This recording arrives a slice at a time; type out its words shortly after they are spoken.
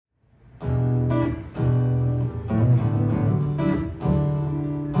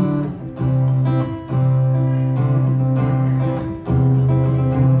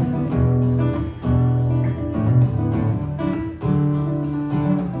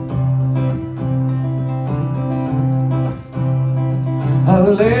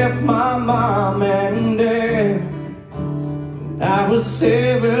left my mom and dad when I was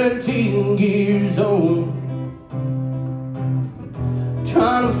 17 years old,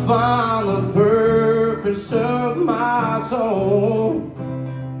 trying to find the purpose of my soul.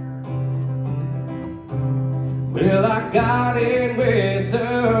 Well, I got in with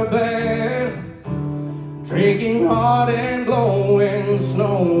the band, drinking hard and blowing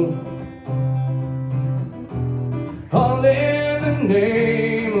snow, all in the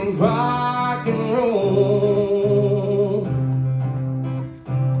name of rock and roll.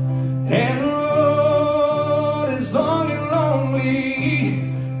 And the road is long and lonely,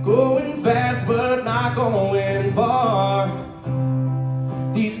 going fast but not going far.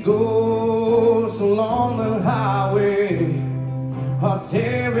 These ghosts along the highway are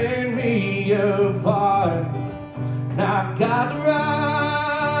tearing me apart. And I've got to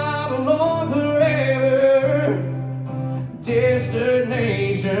ride along forever,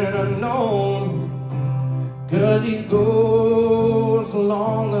 destination unknown, 'cause these ghosts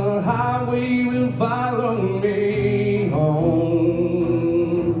along the highway will follow me home.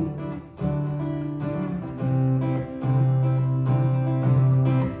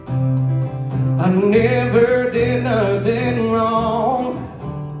 I never did nothing wrong,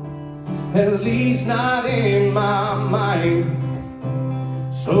 at least not in my mind,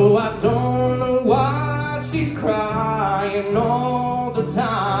 so I don't know why she's crying all the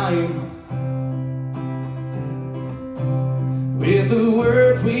time. With the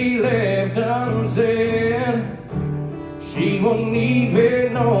words we left unsaid, she won't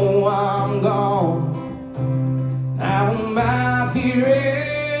even know I'm gone. Now I'm out here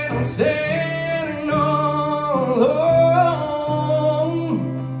and I'm standing all alone.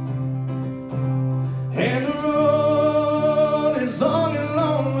 And the road is long and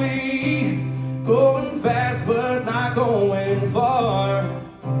lonely, going fast but not going far.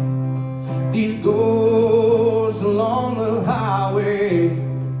 These ghosts along the highway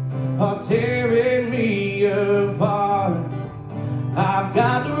are tearing me apart. I've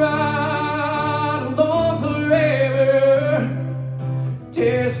got to ride along forever,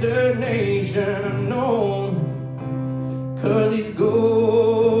 destination unknown, 'cause these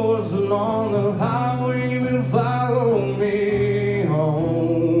ghosts along the highway will follow me home.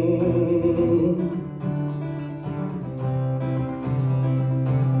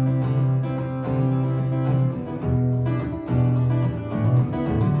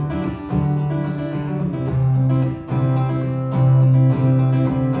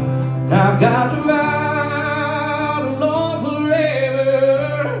 I've got to ride along forever,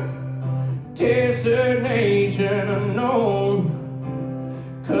 destination unknown,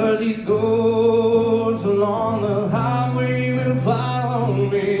 'cause these ghosts along the highway will follow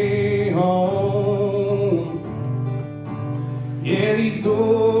me home. Yeah, these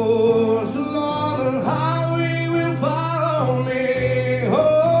ghosts along the highway will follow me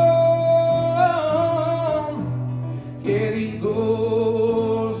home. Yeah, these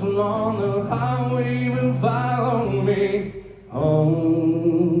ghosts along the highway will follow me home.